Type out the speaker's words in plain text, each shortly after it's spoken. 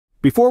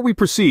Before we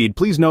proceed,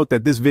 please note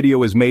that this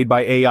video is made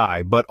by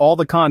AI, but all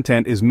the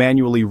content is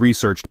manually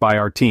researched by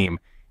our team,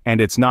 and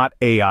it's not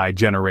AI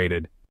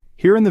generated.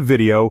 Here in the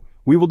video,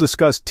 we will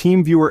discuss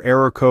Teamviewer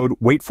error code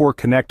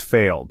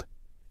waitforconnectfailed.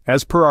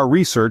 As per our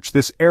research,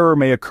 this error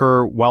may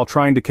occur while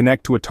trying to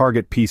connect to a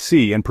target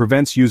PC and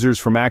prevents users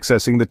from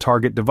accessing the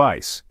target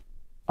device.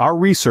 Our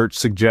research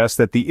suggests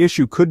that the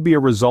issue could be a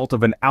result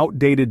of an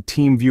outdated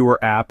Teamviewer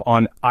app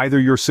on either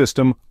your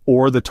system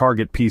or the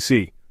target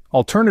PC.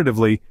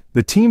 Alternatively,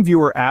 the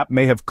Teamviewer app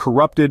may have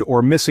corrupted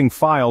or missing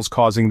files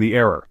causing the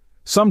error.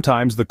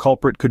 Sometimes the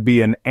culprit could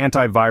be an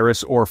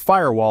antivirus or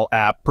firewall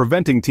app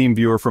preventing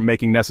Teamviewer from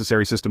making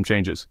necessary system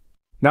changes.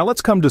 Now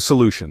let's come to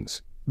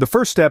solutions. The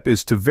first step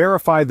is to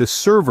verify the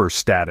server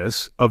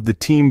status of the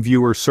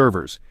Teamviewer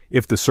servers.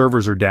 If the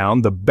servers are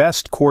down, the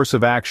best course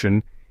of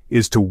action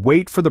is to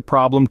wait for the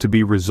problem to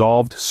be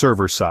resolved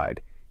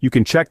server-side. You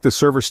can check the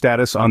server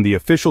status on the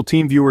official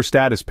Teamviewer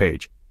status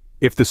page.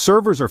 If the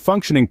servers are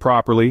functioning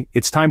properly,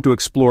 it's time to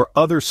explore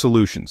other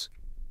solutions.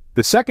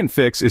 The second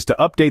fix is to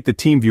update the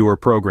Teamviewer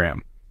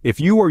program.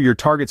 If you or your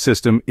target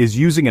system is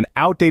using an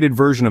outdated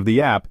version of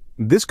the app,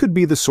 this could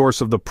be the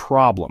source of the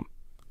problem.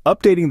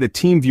 Updating the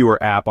Teamviewer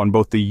app on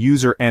both the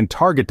user and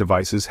target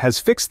devices has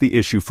fixed the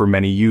issue for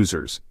many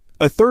users.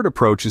 A third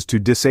approach is to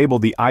disable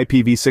the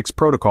IPv6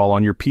 protocol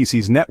on your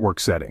PC's network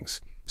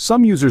settings.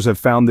 Some users have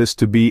found this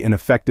to be an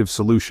effective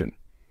solution.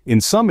 In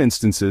some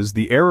instances,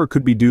 the error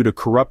could be due to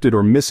corrupted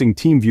or missing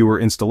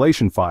Teamviewer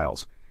installation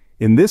files.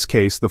 In this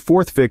case, the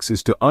fourth fix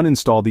is to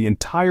uninstall the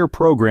entire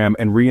program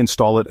and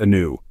reinstall it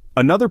anew.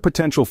 Another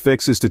potential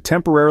fix is to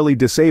temporarily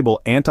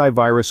disable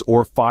antivirus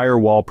or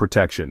firewall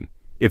protection.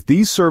 If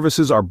these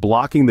services are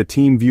blocking the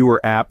Teamviewer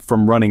app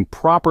from running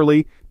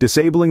properly,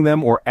 disabling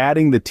them or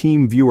adding the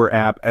Teamviewer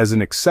app as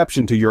an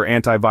exception to your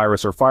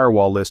antivirus or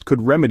firewall list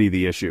could remedy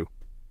the issue.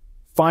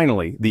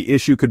 Finally, the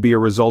issue could be a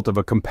result of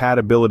a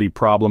compatibility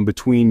problem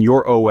between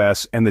your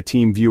OS and the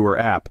Teamviewer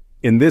app.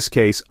 In this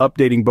case,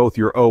 updating both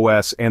your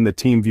OS and the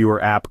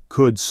Teamviewer app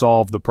could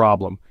solve the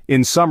problem.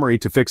 In summary,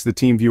 to fix the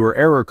Teamviewer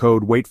error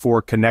code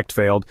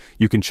waitforconnectfailed,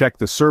 you can check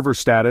the server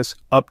status,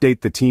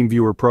 update the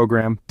Teamviewer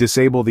program,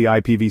 disable the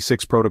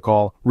IPv6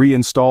 protocol,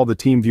 reinstall the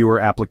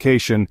Teamviewer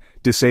application,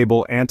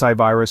 disable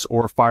antivirus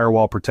or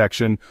firewall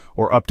protection,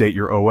 or update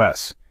your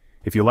OS.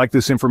 If you like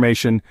this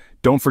information,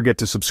 don't forget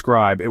to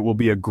subscribe. It will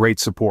be a great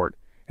support.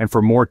 And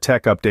for more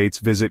tech updates,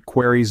 visit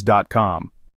queries.com.